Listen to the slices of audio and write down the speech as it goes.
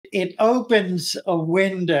it opens a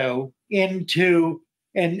window into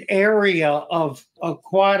an area of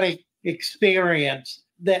aquatic experience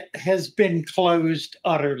that has been closed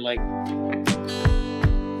utterly.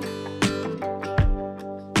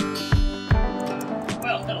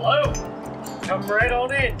 Well, hello. Come right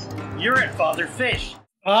on in. You're at Father Fish.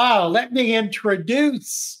 Let me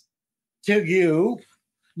introduce to you,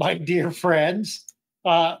 my dear friends.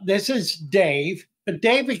 This is Dave.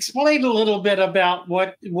 Dave, explain a little bit about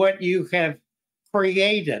what you have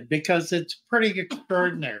created, because it's pretty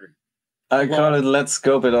extraordinary. I call it Let's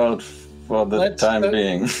Scope It Out for the time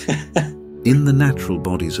being. In the natural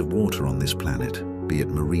bodies of water on this planet, be it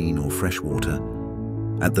marine or freshwater,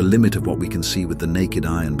 at the limit of what we can see with the naked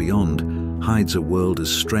eye and beyond, hides a world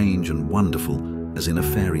as strange and wonderful as in a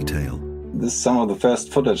fairy tale. This is some of the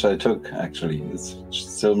first footage I took, actually. It's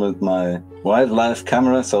still with my wildlife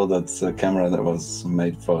camera, so that's a camera that was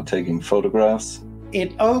made for taking photographs.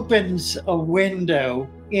 It opens a window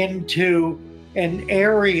into an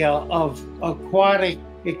area of aquatic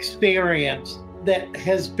experience that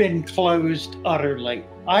has been closed utterly.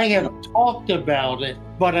 I have talked about it,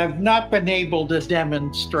 but I've not been able to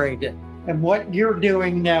demonstrate it. And what you're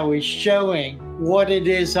doing now is showing what it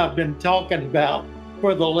is I've been talking about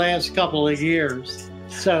for the last couple of years.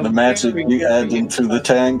 So the magic you add into the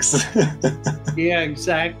tanks. Yeah,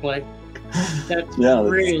 exactly. That's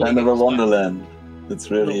really it's kind of a wonderland. It's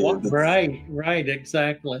really right,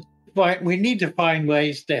 exactly. But we need to find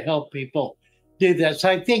ways to help people do this.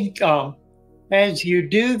 I think as you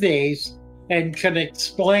do these and can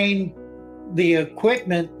explain the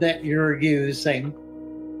equipment that you're using,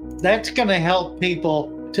 that's going to help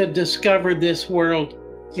people to discover this world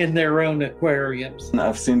in their own aquariums.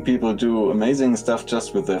 I've seen people do amazing stuff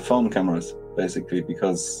just with their phone cameras, basically,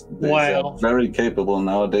 because they are very capable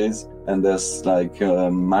nowadays. And there's like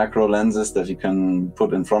macro lenses that you can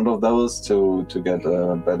put in front of those to get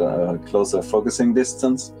a better, closer focusing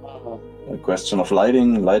distance. A question of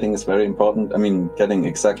lighting. Lighting is very important. I mean, getting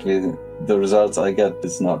exactly the results I get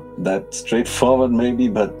is not that straightforward maybe,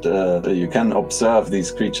 but you can observe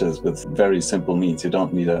these creatures with very simple means. You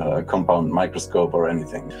don't need a compound microscope or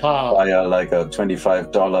anything. Buy like a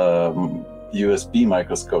 $25 USB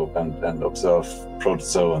microscope and observe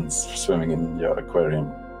protozoans swimming in your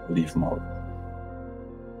aquarium leaf mold.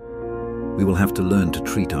 We will have to learn to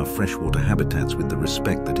treat our freshwater habitats with the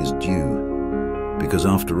respect that is due, because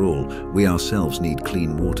after all, we ourselves need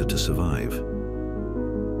clean water to survive.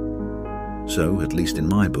 So, at least in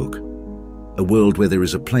my book, a world where there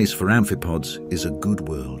is a place for amphipods is a good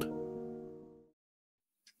world.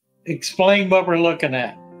 Explain what we're looking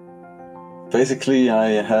at. Basically,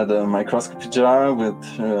 I had a microscopy jar with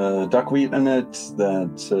duckweed in it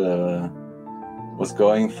that was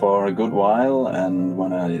going for a good while, and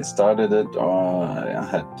when I started it, I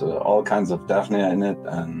had all kinds of Daphnia in it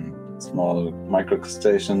and small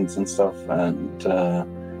microcrustaceans and stuff, and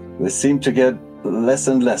they seemed to get less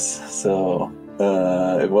and less. So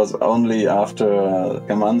it was only after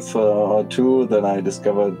a month or two that I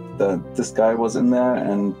discovered that this guy was in there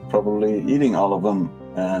and probably eating all of them.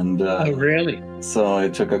 And oh, really? So I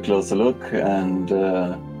took a closer look and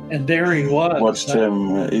there he was. Watched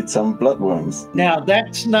him eat some bloodworms. Now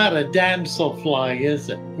that's not a damselfly, is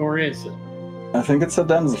it? Or is it? I think it's a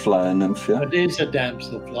damselfly nymph, yeah. It is a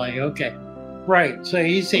damselfly, okay. Right, so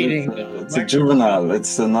he's eating. It's a juvenile.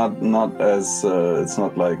 It's not as it's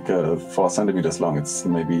not like 4 centimeters long. It's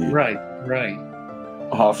maybe right,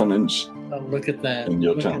 half an inch. Oh, look at that. In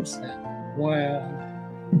your terms. Wow.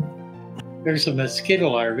 There's a mosquito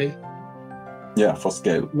larvae. Yeah, for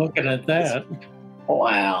scale. Looking at that.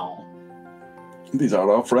 Wow. These are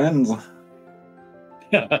our friends.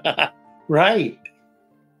 Right.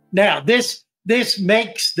 Now this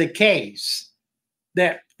makes the case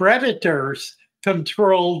that predators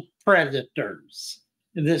control predators.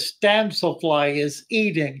 And this damselfly is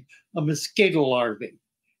eating a mosquito larvae.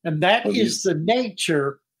 And that is the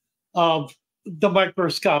nature of the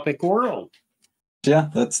microscopic world. Yeah,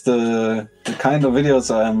 that's the kind of videos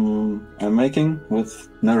I'm making, with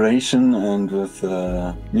narration and with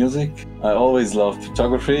music. I always loved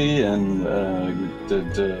photography and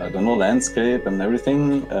did I don't know, landscape and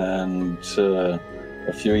everything. And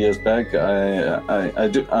a few years back,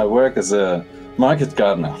 I work as a market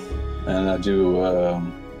gardener, and I do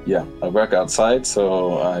I work outside.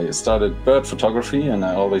 So I started bird photography, and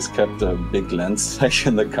I always kept a big lens like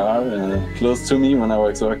in the car close to me when I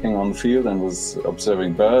was working on the field and was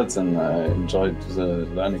observing birds, and I enjoyed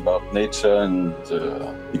learning about nature and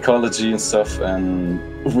ecology and stuff. And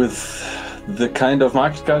with The kind of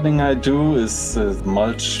market gardening I do is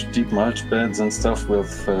deep mulch beds and stuff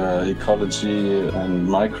with ecology and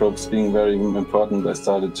microbes being very important. I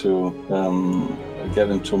started to get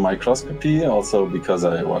into microscopy also because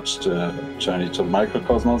I watched Journey to the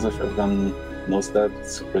Microcosmos, if everyone knows that.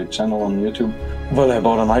 It's a great channel on YouTube. Well, I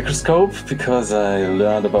bought a microscope because I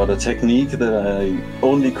learned about a technique that I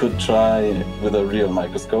only could try with a real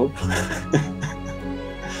microscope.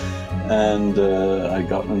 And I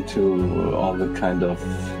got into all the kind of,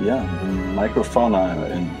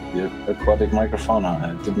 microfauna and the aquatic microfauna.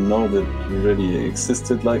 I didn't know that it really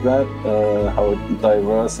existed like that, how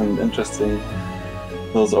diverse and interesting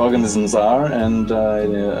those organisms are. And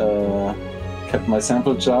I kept my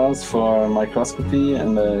sample jars for microscopy,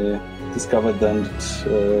 and I discovered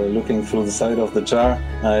that looking through the side of the jar,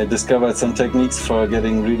 I discovered some techniques for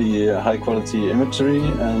getting really high quality imagery,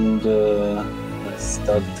 and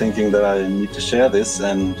started thinking that I need to share this.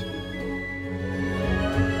 And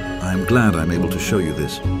I'm glad I'm able to show you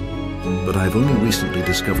this, but I've only recently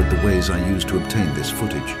discovered the ways I use to obtain this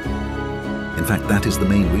footage. In fact, that is the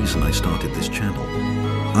main reason I started this channel.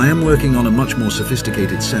 I am working on a much more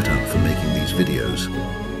sophisticated setup for making these videos.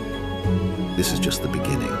 This is just the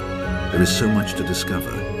beginning. There is so much to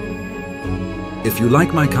discover. If you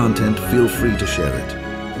like my content, feel free to share it.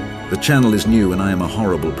 The channel is new and I am a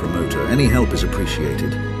horrible promoter. Any help is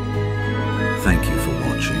appreciated. Thank you for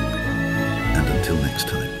watching, and until next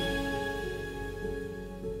time.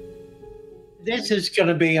 This is going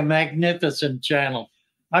to be a magnificent channel.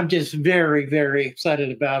 I'm just very, very excited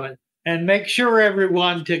about it. And make sure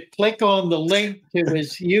everyone to click on the link to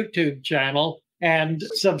his YouTube channel and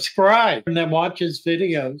subscribe and then watch his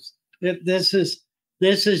videos. This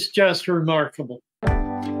is just remarkable.